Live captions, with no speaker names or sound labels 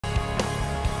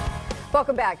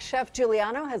Welcome back. Chef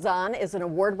Giuliano Hazan is an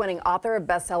award-winning author of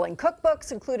best-selling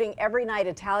cookbooks, including Every Night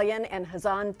Italian and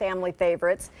Hazan Family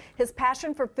Favorites. His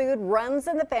passion for food runs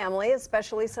in the family,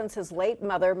 especially since his late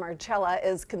mother, Marcella,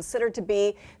 is considered to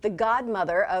be the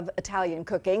godmother of Italian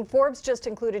cooking. Forbes just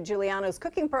included Giuliano's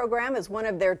cooking program as one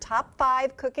of their top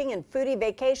 5 cooking and foodie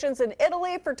vacations in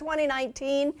Italy for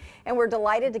 2019. And we're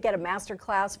delighted to get a master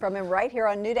class from him right here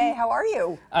on New Day. How are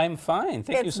you? I'm fine.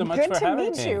 Thank you so much for having me.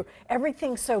 It's good to meet you.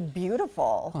 Everything's so beautiful.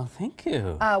 Oh, thank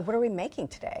you. What are we making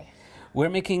today? We're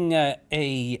making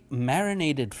a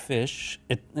marinated fish.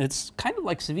 It's kind of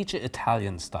like ceviche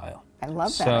Italian style. I love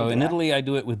that So idea. in Italy, I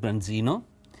do it with branzino,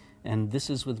 and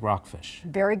this is with rockfish.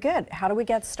 Very good. How do we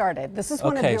get started? This is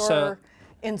one of your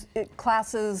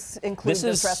classes includes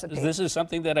this recipe. This is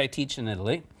something that I teach in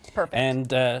Italy. Perfect.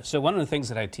 And so one of the things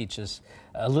that I teach is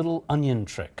a little onion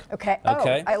trick. Okay.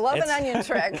 Okay? Oh, I love an onion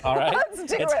trick. All right. Let's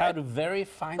do it. It's how to very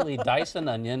finely dice an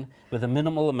onion with a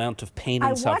minimal amount of pain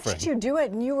and suffering. I watched you do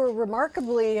it, and you were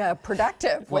remarkably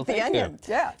productive with the onion.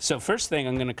 Yeah. So first thing,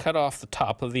 I'm going to cut off the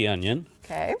top of the onion.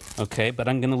 Okay. Okay, but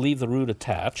I'm going to leave the root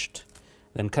attached.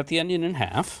 Then cut the onion in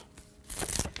half.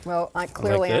 Well,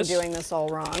 clearly like I'm doing this all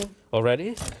wrong.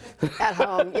 Already? At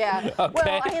home, yeah.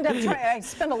 Okay. Well, I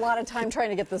spend a lot of time trying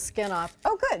to get the skin off.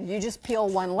 Oh, good. You just peel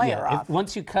one layer off.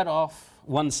 Once you cut off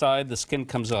one side, the skin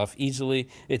comes off easily.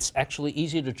 It's actually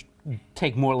easier to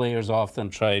take more layers off than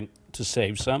try to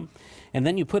save some. And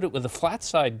then you put it with the flat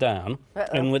side down,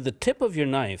 and with the tip of your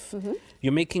knife,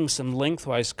 you're making some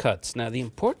lengthwise cuts. Now, the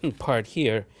important part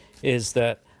here is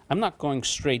that I'm not going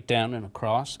straight down and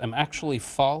across. I'm actually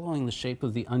following the shape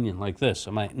of the onion like this.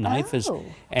 So my knife is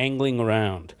angling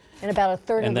around. And about a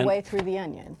third of the way through the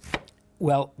onion.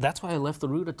 Well, that's why I left the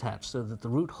root attached, so that the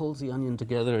root holds the onion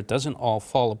together. It doesn't all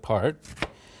fall apart.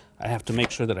 I have to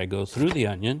make sure that I go through the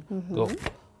onion, go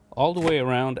all the way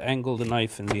around, angle the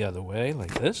knife in the other way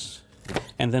like this.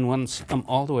 And then once I'm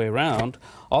all the way around,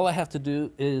 all I have to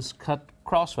do is cut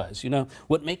crosswise. You know,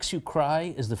 what makes you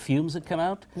cry is the fumes that come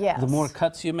out. Yes. The more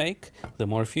cuts you make, the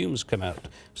more fumes come out.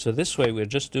 So this way, we're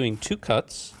just doing 2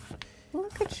 cuts.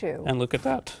 Look at you. And look at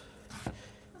that.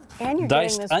 And you're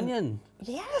Diced getting this onion.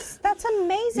 Yes, that's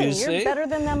amazing. You're better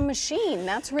than the machine.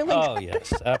 That's really good. Oh,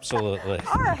 yes, absolutely.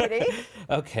 All righty.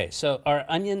 Okay, so our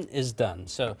onion is done.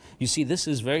 So you see, this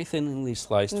is very thinly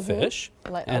sliced fish,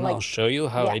 and I'll show you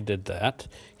how I did that.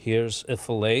 Here's a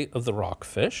fillet of the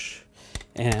rockfish,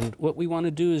 and what we want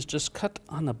to do is just cut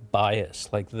on a bias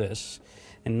like this,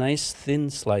 in nice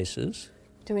thin slices.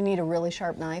 Do we need a really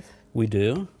sharp knife? We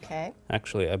do. Okay.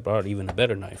 Actually, I brought even a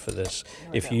better knife for this.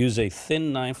 If you use a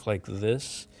thin knife like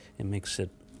this, it makes it,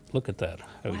 look at that,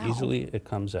 how easily it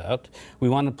comes out. We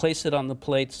want to place it on the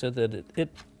plate so that it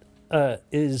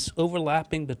is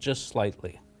overlapping, but just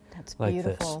slightly. That's like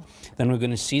beautiful. This. Then we're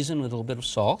going to season with a little bit of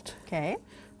salt. Okay.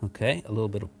 Okay, a little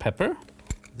bit of pepper.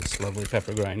 This lovely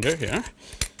pepper grinder here.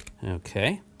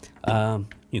 Okay.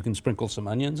 You can sprinkle some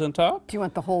onions on top. Do you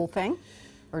want the whole thing?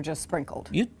 Or just sprinkled?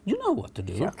 You know what to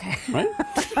do. Okay. Right?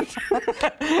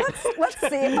 let's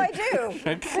see if I do.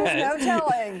 Okay. There's no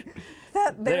telling.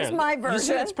 There's my version. You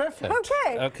see, it's perfect.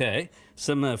 Okay. Okay.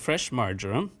 Some fresh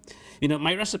marjoram. You know,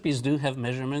 my recipes do have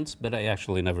measurements, but I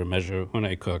actually never measure when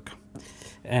I cook.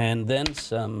 And then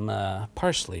some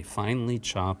parsley, finely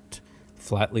chopped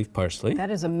flat leaf parsley.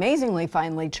 That is amazingly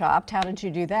finely chopped. How did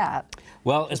you do that?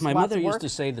 Well, as my mother used to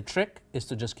say, the trick is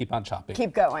to just keep on chopping.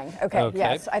 Keep going. Okay,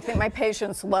 yes. I think my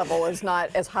patience level is not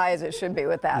as high as it should be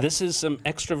with that. This is some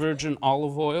extra virgin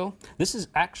olive oil. This is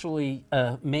actually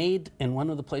made in one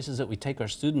of the places that we take our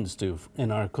students to in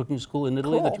our cooking school in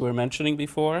Italy that you were mentioning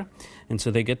before. And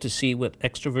so they get to see what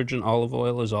extra virgin olive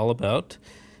oil is all about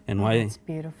and why it's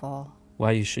beautiful.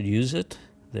 Why you should use it.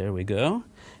 There we go.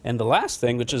 And the last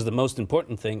thing, which is the most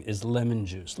important thing, is lemon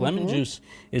juice. Lemon juice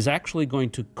is actually going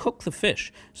to cook the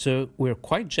fish. So we're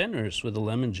quite generous with the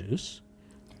lemon juice.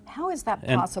 How is that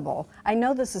possible? I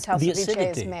know this is how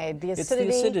ceviche is made. The acidity?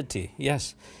 It's the acidity,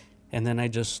 yes. And then I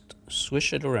just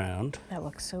swish it around. That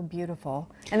looks so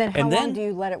beautiful. And then how long do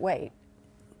you let it wait?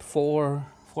 4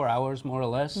 hours, more or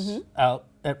less, out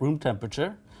at room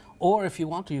temperature. Or if you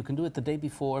want to, you can do it the day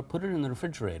before, put it in the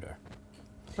refrigerator.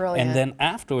 Brilliant. And then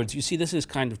afterwards, you see this is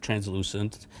kind of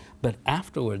translucent, but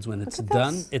afterwards when it's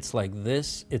done, it's like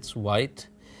this, it's white,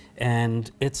 and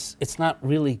it's not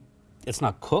really, it's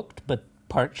not cooked, but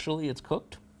partially it's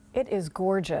cooked. It is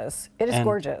gorgeous. It is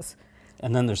gorgeous.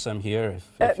 And then there's some here.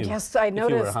 Yes, I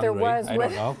noticed there was. I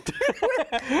don't know.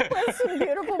 with some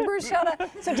beautiful bruschetta.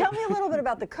 So tell me a little bit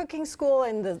about the cooking school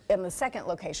and the second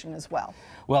location as well.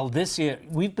 Well, this year,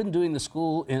 we've been doing the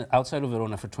school outside of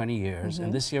Verona for 20 years,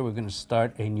 and this year we're going to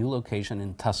start a new location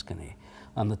in Tuscany.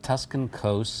 on the Tuscan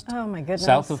coast, oh my goodness,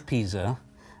 south of Pisa.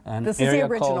 An this is area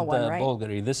the original called one, right?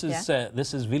 Bolgheri. This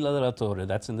is Villa della Torre.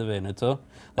 That's in the Veneto. Well,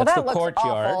 That's that the looks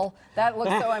courtyard. awful. That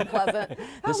looks so unpleasant.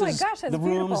 Oh my gosh, that's the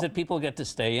beautiful. rooms that people get to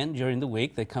stay in during the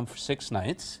week. They come for 6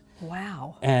 nights.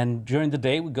 Wow. And during the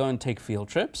day, we go and take field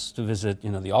trips to visit,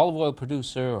 the olive oil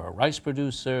producer or rice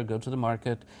producer, go to the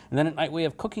market. And then at night, we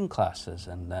have cooking classes,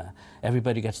 and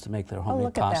everybody gets to make their homemade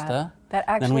look at pasta. That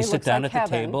actually then we looks sit down like at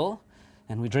the heaven. table,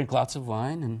 and we drink lots of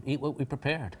wine and eat what we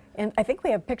prepared. And I think we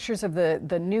have pictures of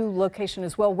the new location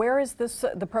as well. Where is this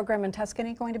the program in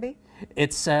Tuscany going to be?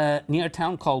 It's near a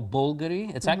town called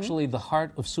Bolgheri. It's actually the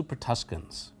heart of Super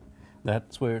Tuscans.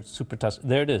 That's where Super Tuscan.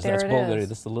 There it is. There That's it Bolgheri. is.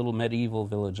 That's the little medieval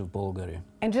village of Bolgheri.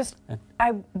 And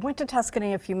I went to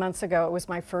Tuscany a few months ago. It was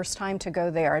my first time to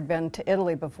go there. I'd been to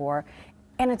Italy before.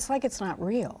 And it's like it's not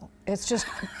real. It's just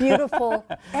beautiful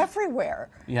everywhere.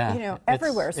 Yeah.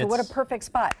 Everywhere. So what a perfect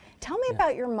spot. Tell me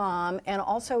about your mom, and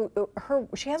also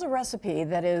she has a recipe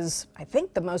that is, I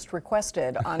think, the most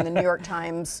requested on the New York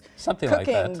Times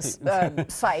cooking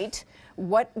site.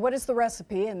 What is the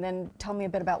recipe? And then tell me a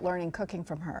bit about learning cooking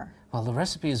from her. Well, the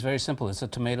recipe is very simple. It's a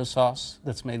tomato sauce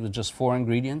that's made with just 4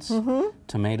 ingredients: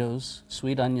 tomatoes,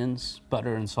 sweet onions,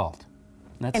 butter, and salt.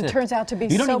 That's it. And turns out to be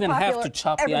so You popular. don't even have to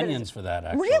chop the onions for that,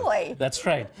 actually. Really? That's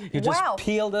right. You just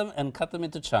peel them and cut them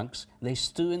into chunks. They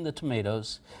stew in the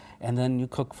tomatoes, and then you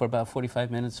cook for about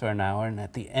 45 minutes or an hour, and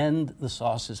at the end, the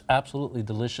sauce is absolutely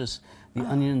delicious. The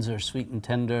onions are sweet and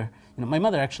tender. My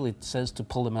mother actually says to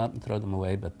pull them out and throw them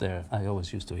away, but I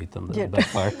always used to eat them. They're the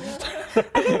best part.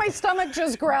 I think my stomach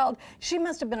just growled. She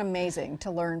must have been amazing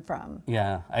to learn from.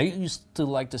 Yeah. I used to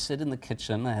like to sit in the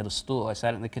kitchen. I had a stool. I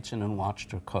sat in the kitchen and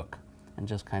watched her cook, and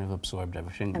just kind of absorbed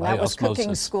everything and by that was osmosis.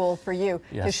 cooking school for you,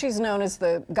 because she's known as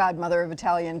the godmother of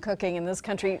Italian cooking in this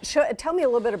country. Tell me a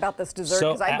little bit about this dessert,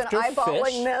 because I've been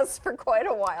eyeballing this for quite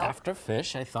a while. After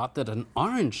fish, I thought that an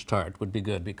orange tart would be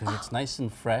good, because it's nice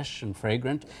and fresh and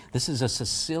fragrant. This is a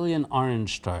Sicilian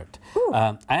orange tart.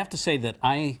 I have to say that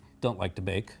I don't like to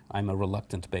bake. I'm a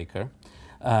reluctant baker.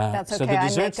 That's okay. So the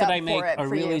desserts that I make are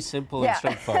really you. simple and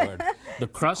straightforward. The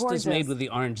crust gorgeous. is made with the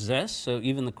orange zest, so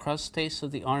even the crust tastes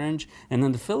of the orange. And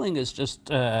then the filling is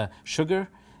just sugar,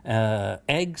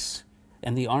 eggs,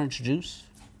 and the orange juice.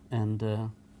 And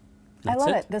I love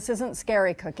it. This isn't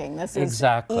scary cooking. This is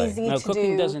exactly. easy to do.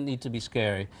 Cooking doesn't need to be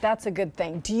scary. That's a good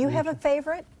thing. Do you have a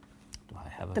favorite?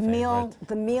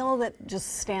 The meal that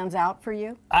just stands out for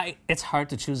you? It's hard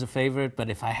to choose a favorite, but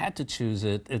if I had to choose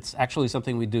it, it's actually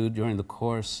something we do during the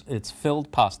course. It's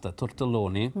filled pasta,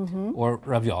 tortelloni, or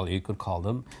ravioli, you could call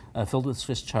them, filled with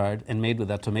Swiss chard and made with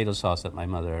that tomato sauce that my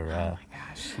mother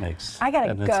makes. I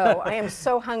gotta go. I am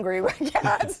so hungry.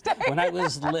 When I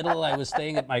was little, I was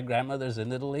staying at my grandmother's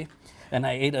in Italy, and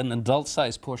I ate an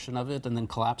adult-sized portion of it and then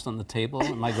collapsed on the table.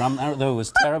 And my grandmother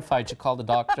was terrified. She called the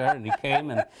doctor, and he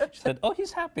came, and she said, "Oh,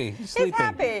 he's happy. He's sleeping." He's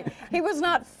happy. He was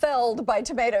not filled by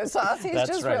tomato sauce. He's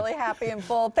just right. really happy and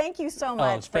full. Thank you so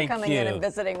much for coming in and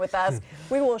visiting with us.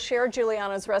 We will share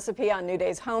Giuliano's recipe on New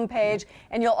Day's homepage,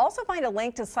 and you'll also find a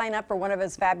link to sign up for one of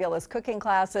his fabulous cooking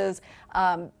classes.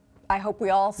 I hope we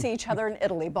all see each other in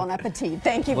Italy. Bon appetit.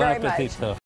 Thank you very much.